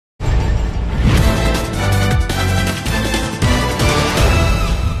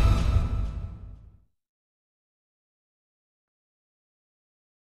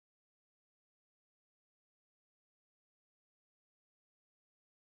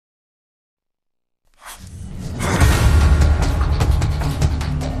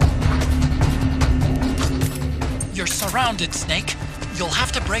surrounded, Snake. You'll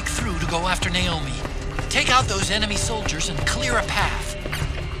have to break through to go after Naomi. Take out those enemy soldiers and clear a path.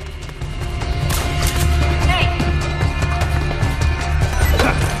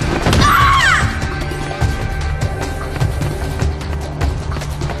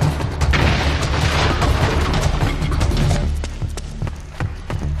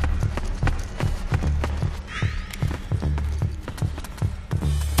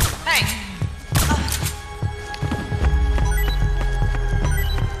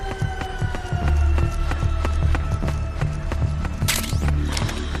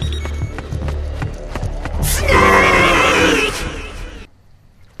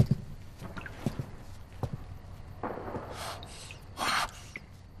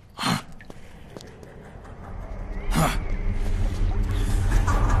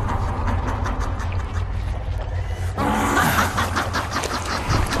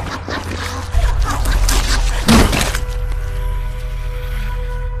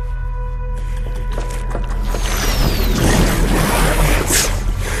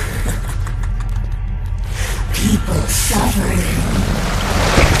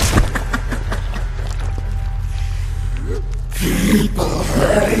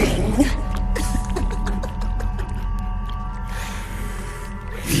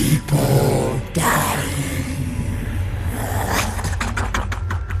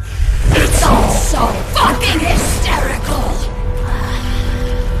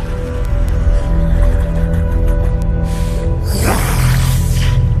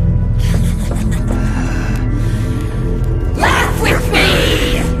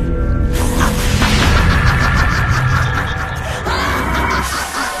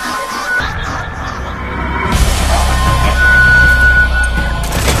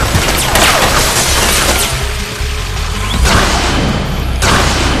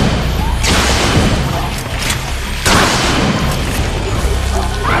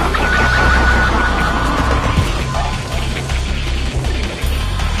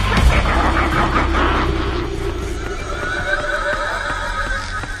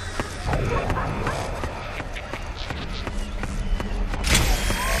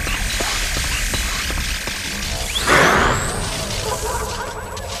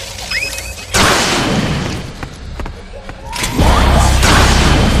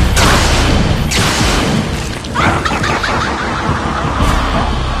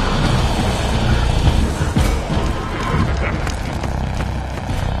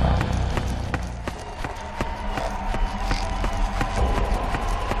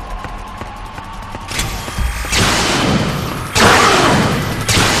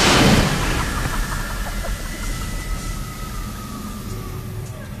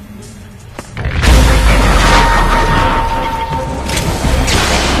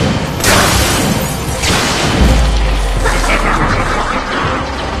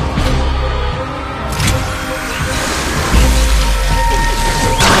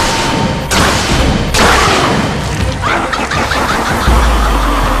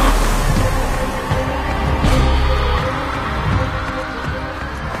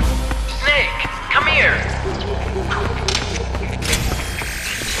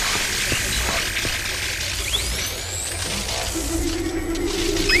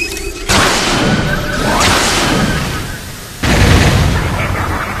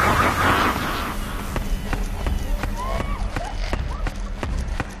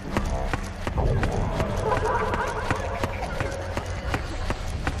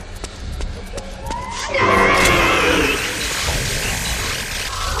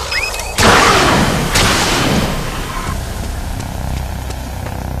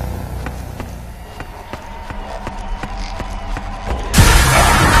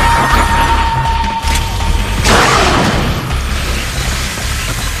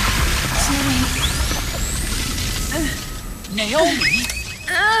 Naomi?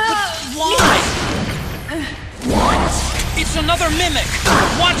 But why? What? It's another mimic!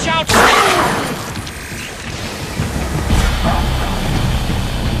 Watch out, Snake!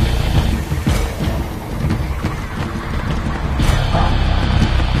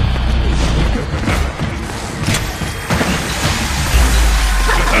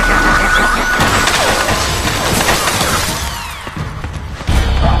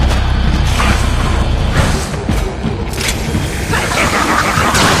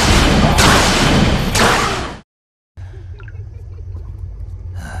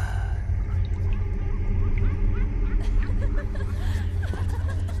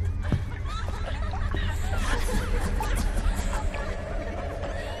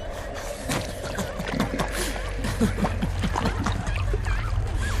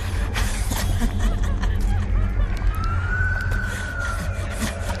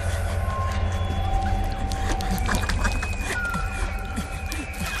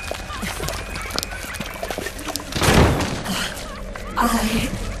 I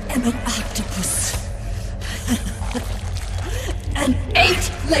am an octopus. An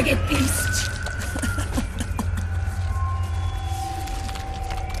 8-legged beast.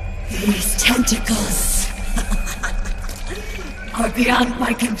 These tentacles are beyond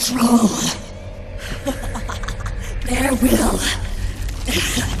my control. Their will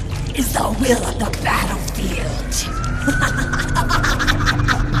is the will of the battlefield.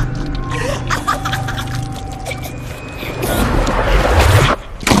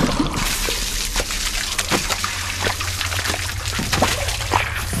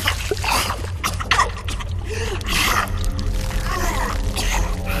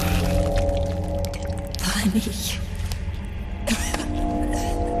 Funny.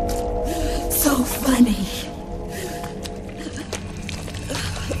 So funny.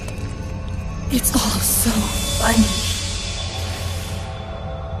 It's all so funny.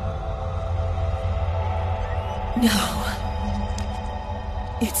 No,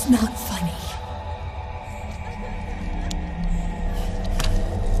 it's not funny.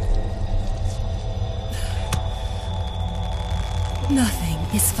 Nothing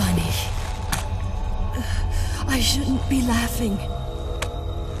is funny. I shouldn't be laughing.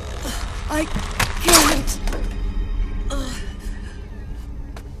 I can't.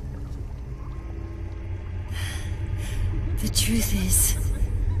 The truth is,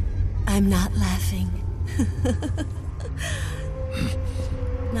 I'm not laughing.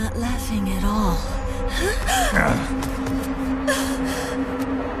 Not laughing at all.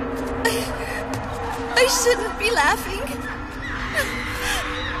 I shouldn't be laughing.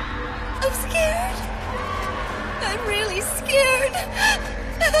 I'm scared. I'm really scared.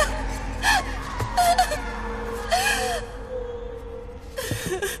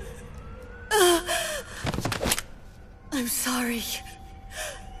 I'm sorry.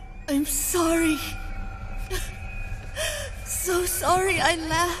 I'm sorry. So sorry I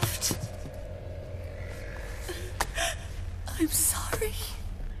laughed. I'm sorry.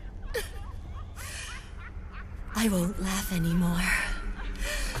 I won't laugh anymore.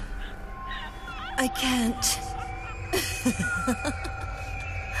 I can't.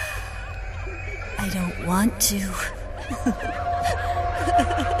 I don't want to.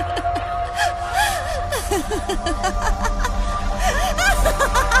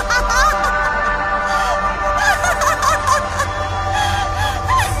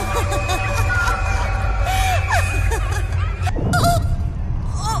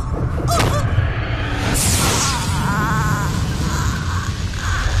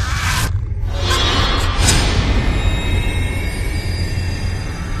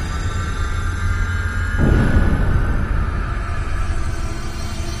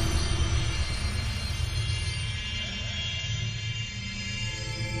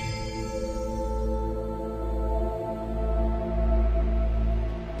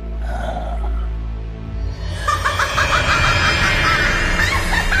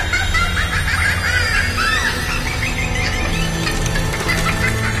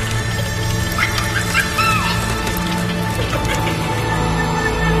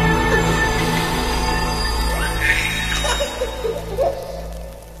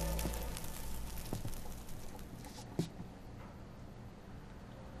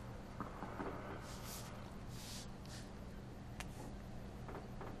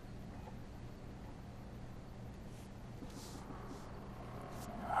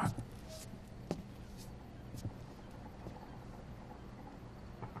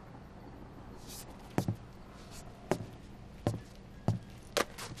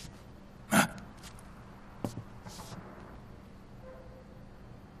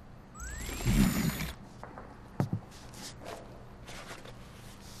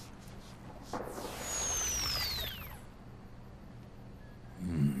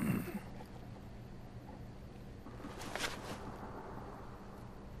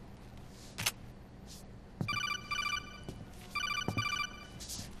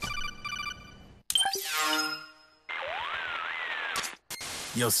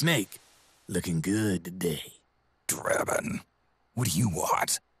 Yo, Snake, looking good today. Drebin, what do you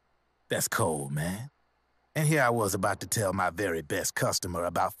want? That's cold, man. And here I was about to tell my very best customer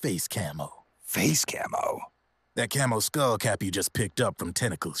about face camo. Face camo? That camo skull cap you just picked up from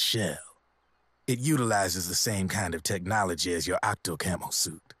Tentacle's shell. It utilizes the same kind of technology as your octo camo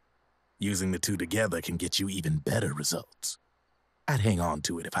suit. Using the two together can get you even better results. I'd hang on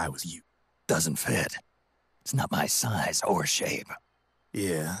to it if I was you. Doesn't fit. It's not my size or shape.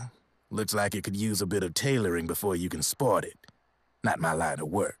 Yeah, looks like it could use a bit of tailoring before you can sport it. Not my line of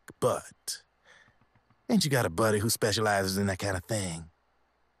work, but... Ain't you got a buddy who specializes in that kind of thing?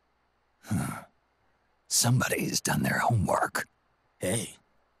 Somebody's done their homework. Hey,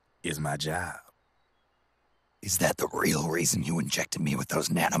 it's my job. Is that the real reason you injected me with those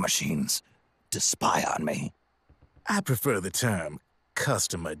nanomachines? To spy on me? I prefer the term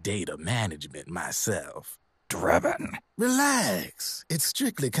customer data management myself. Drebin. Relax. It's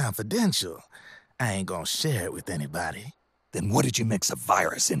strictly confidential. I ain't gonna share it with anybody. Then what did you mix a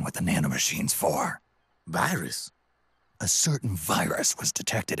virus in with the nanomachines for? Virus? A certain virus was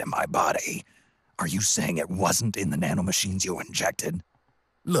detected in my body. Are you saying it wasn't in the nanomachines you injected?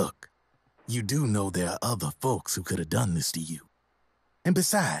 Look, you do know there are other folks who could have done this to you. And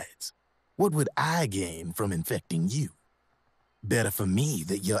besides, what would I gain from infecting you? Better for me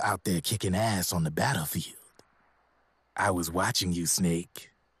that you're out there kicking ass on the battlefield. I was watching you,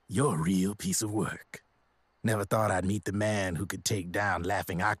 Snake. You're a real piece of work. Never thought I'd meet the man who could take down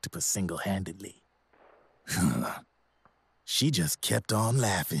Laughing Octopus single-handedly. She just kept on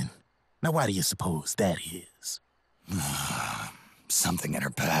laughing. Now why do you suppose that is? Something in her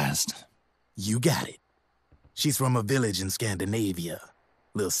past. You got it. She's from a village in Scandinavia.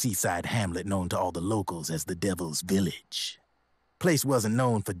 Little seaside hamlet known to all the locals as the Devil's Village. Place wasn't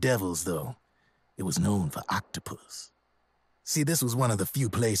known for devils, though. It was known for octopus. See, this was one of the few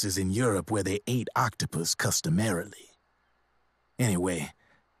places in Europe where they ate octopus customarily. Anyway,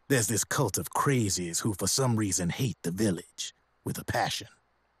 there's this cult of crazies who for some reason hate the village with a passion.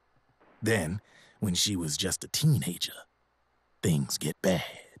 Then, when she was just a teenager, things get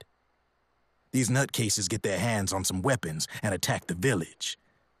bad. These nutcases get their hands on some weapons and attack the village.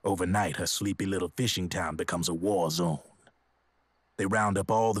 Overnight, her sleepy little fishing town becomes a war zone. They round up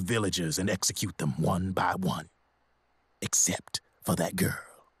all the villagers and execute them one by one. Except for that girl.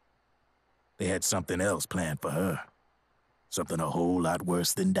 They had something else planned for her. Something a whole lot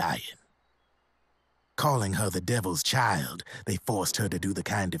worse than dying. Calling her the Devil's Child, they forced her to do the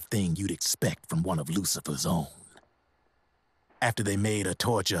kind of thing you'd expect from one of Lucifer's own. After they made her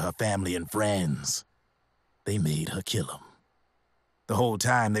torture her family and friends, they made her kill them. The whole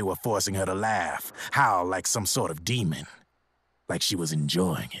time they were forcing her to laugh, howl like some sort of demon. Like she was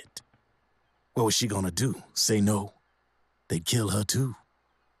enjoying it. What was she gonna do? Say no? They'd kill her too.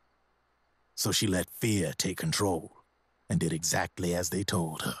 So she let fear take control and did exactly as they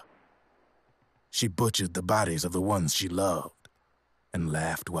told her. She butchered the bodies of the ones she loved and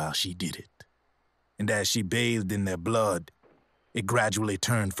laughed while she did it. And as she bathed in their blood, it gradually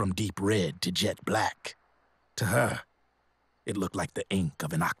turned from deep red to jet black. To her, it looked like the ink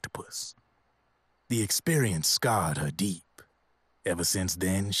of an octopus. The experience scarred her deep. Ever since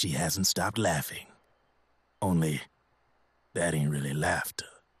then, she hasn't stopped laughing. Only, that ain't really laughter.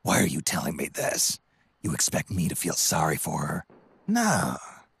 Why are you telling me this? You expect me to feel sorry for her? Nah.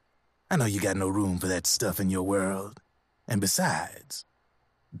 I know you got no room for that stuff in your world. And besides,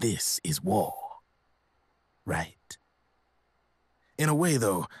 this is war. Right? In a way,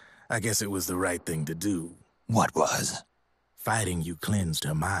 though, I guess it was the right thing to do. What was? Fighting you cleansed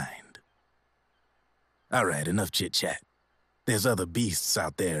her mind. All right, enough chit-chat. There's other beasts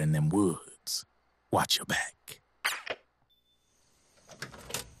out there in them woods. Watch your back.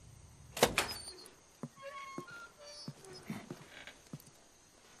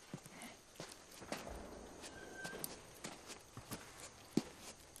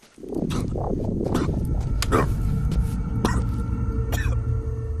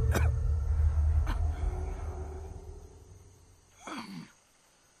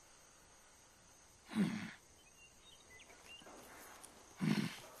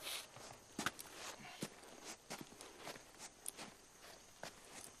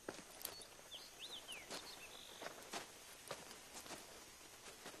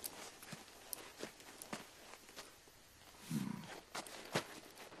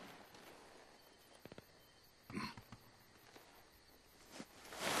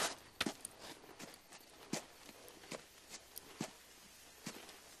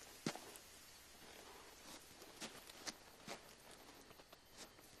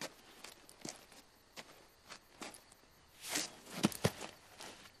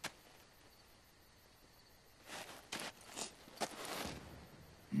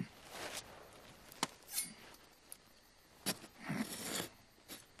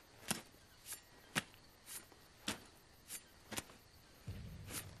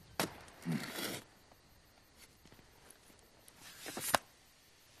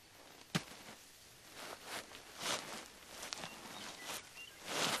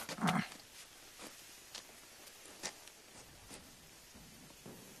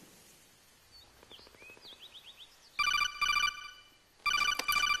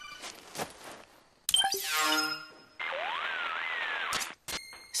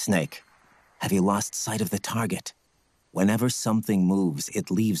 Snake, have you lost sight of the target? Whenever something moves,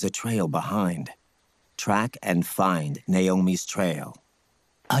 it leaves a trail behind. Track and find Naomi's trail.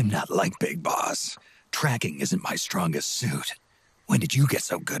 I'm not like Big Boss. Tracking isn't my strongest suit. When did you get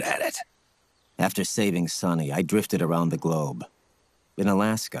so good at it? After saving Sonny, I drifted around the globe. In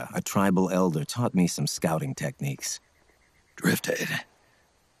Alaska, a tribal elder taught me some scouting techniques. Drifted?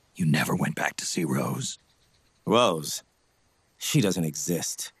 You never went back to see Rose? Rose? She doesn't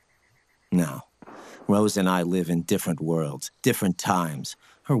exist. No. Rose and I live in different worlds, different times.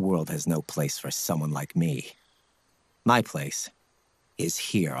 Her world has no place for someone like me. My place is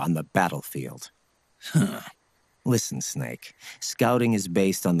here on the battlefield. Huh. Listen, Snake. Scouting is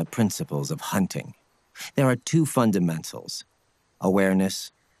based on the principles of hunting. There are two fundamentals: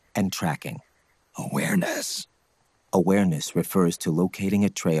 awareness and tracking. Awareness? Awareness refers to locating a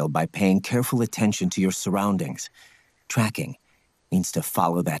trail by paying careful attention to your surroundings. Tracking means to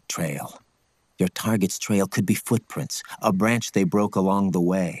follow that trail. Your target's trail could be footprints, a branch they broke along the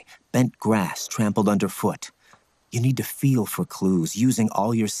way, bent grass trampled underfoot. You need to feel for clues using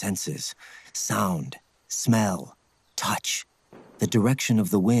all your senses: sound, smell, touch, the direction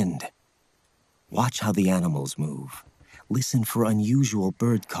of the wind. Watch how the animals move. Listen for unusual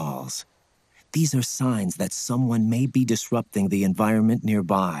bird calls. These are signs that someone may be disrupting the environment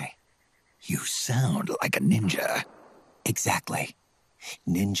nearby. You sound like a ninja. Exactly.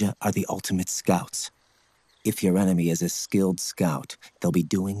 Ninja are the ultimate scouts. If your enemy is a skilled scout, they'll be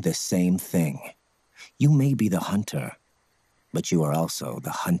doing the same thing. You may be the hunter, but you are also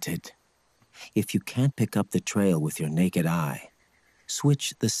the hunted. If you can't pick up the trail with your naked eye,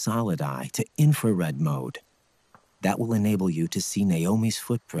 switch the solid eye to infrared mode. That will enable you to see Naomi's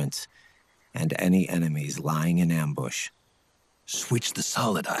footprints and any enemies lying in ambush. Switch the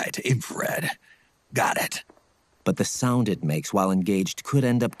solid eye to infrared. Got it. But the sound it makes while engaged could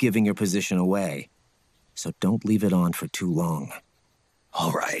end up giving your position away. So don't leave it on for too long.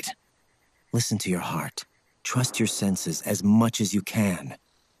 All right. Listen to your heart. Trust your senses as much as you can.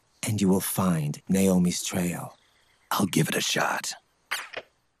 And you will find Naomi's trail. I'll give it a shot.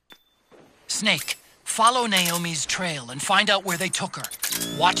 Snake, follow Naomi's trail and find out where they took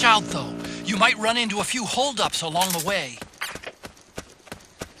her. Watch out, though. You might run into a few holdups along the way.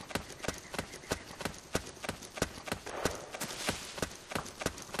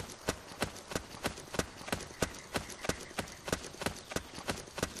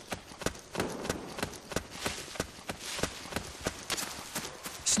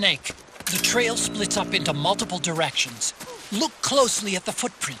 Snake, the trail splits up into multiple directions. Look closely at the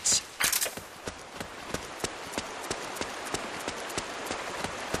footprints.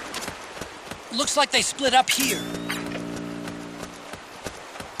 Looks like they split up here.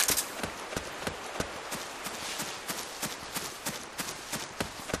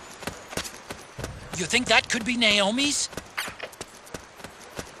 You think that could be Naomi's?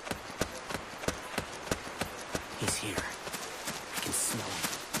 He's here. I can smell him.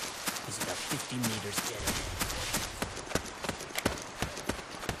 He's about 50 meters dead ahead.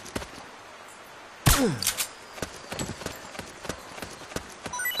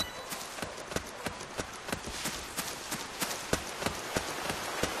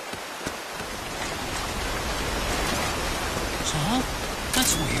 Huh?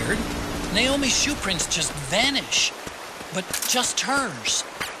 That's weird. Naomi's shoe prints just vanish. But just hers.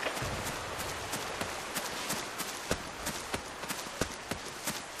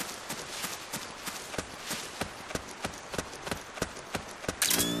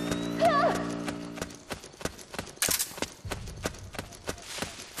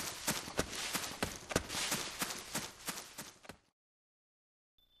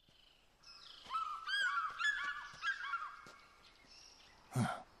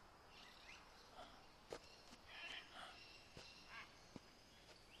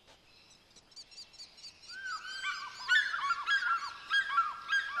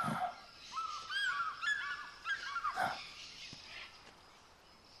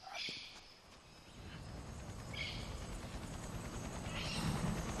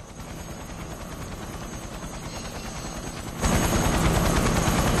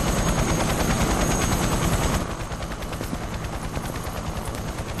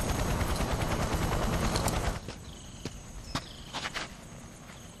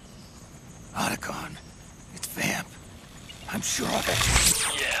 I'm sure of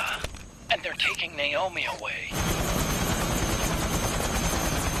it. Yeah, and they're taking Naomi away.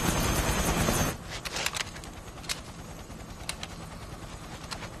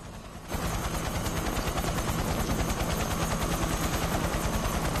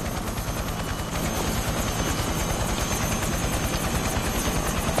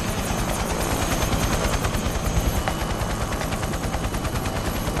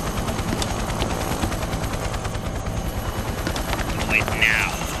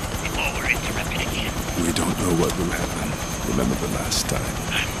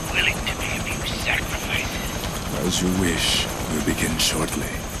 As you wish. We'll begin shortly.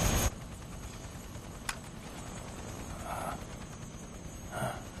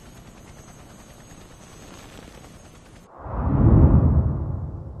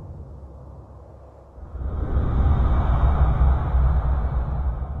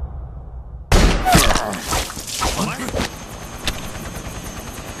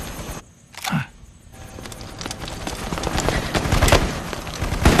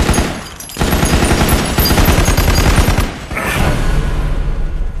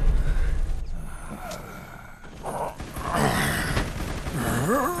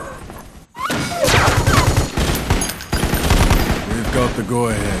 Got the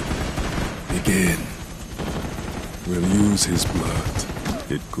go-ahead. Begin. We'll use his blood.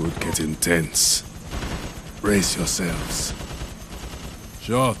 It could get intense. Brace yourselves.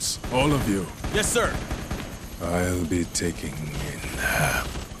 Shots, all of you. Yes, sir. I'll be taking in.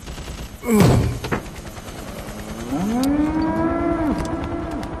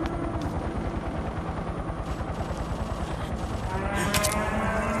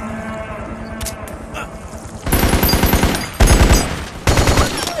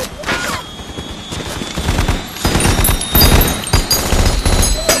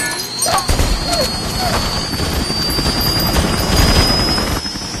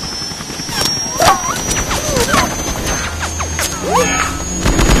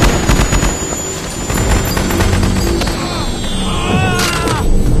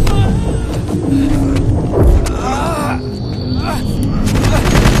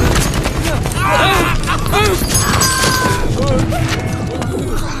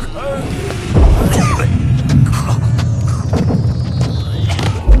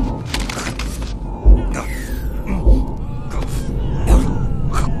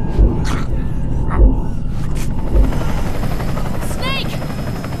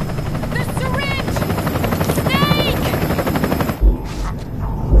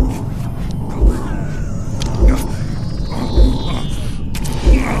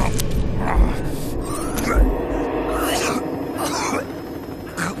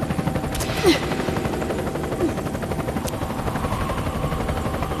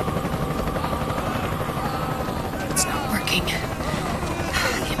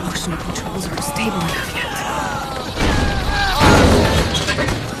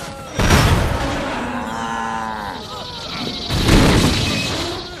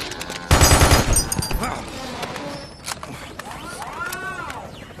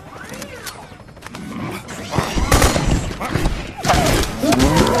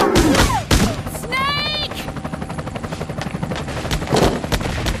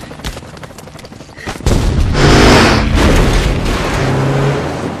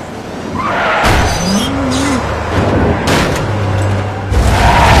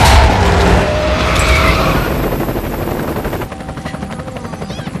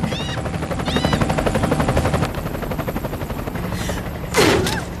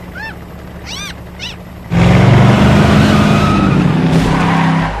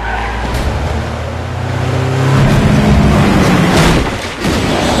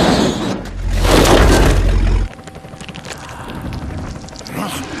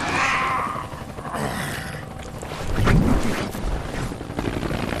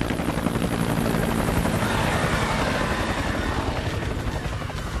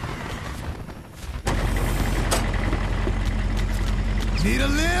 Need a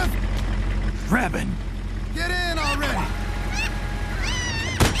lift? Grabbing. Get in already!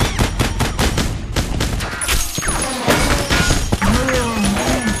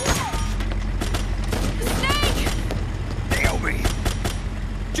 Nail me.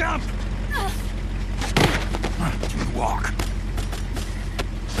 Jump! Walk.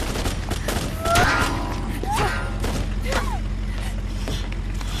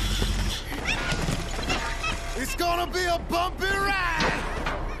 It's gonna be a bumpy ride!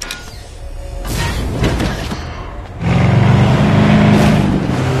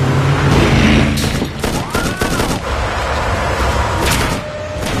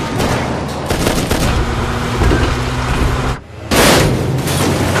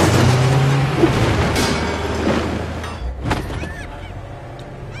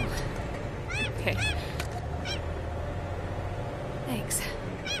 Okay.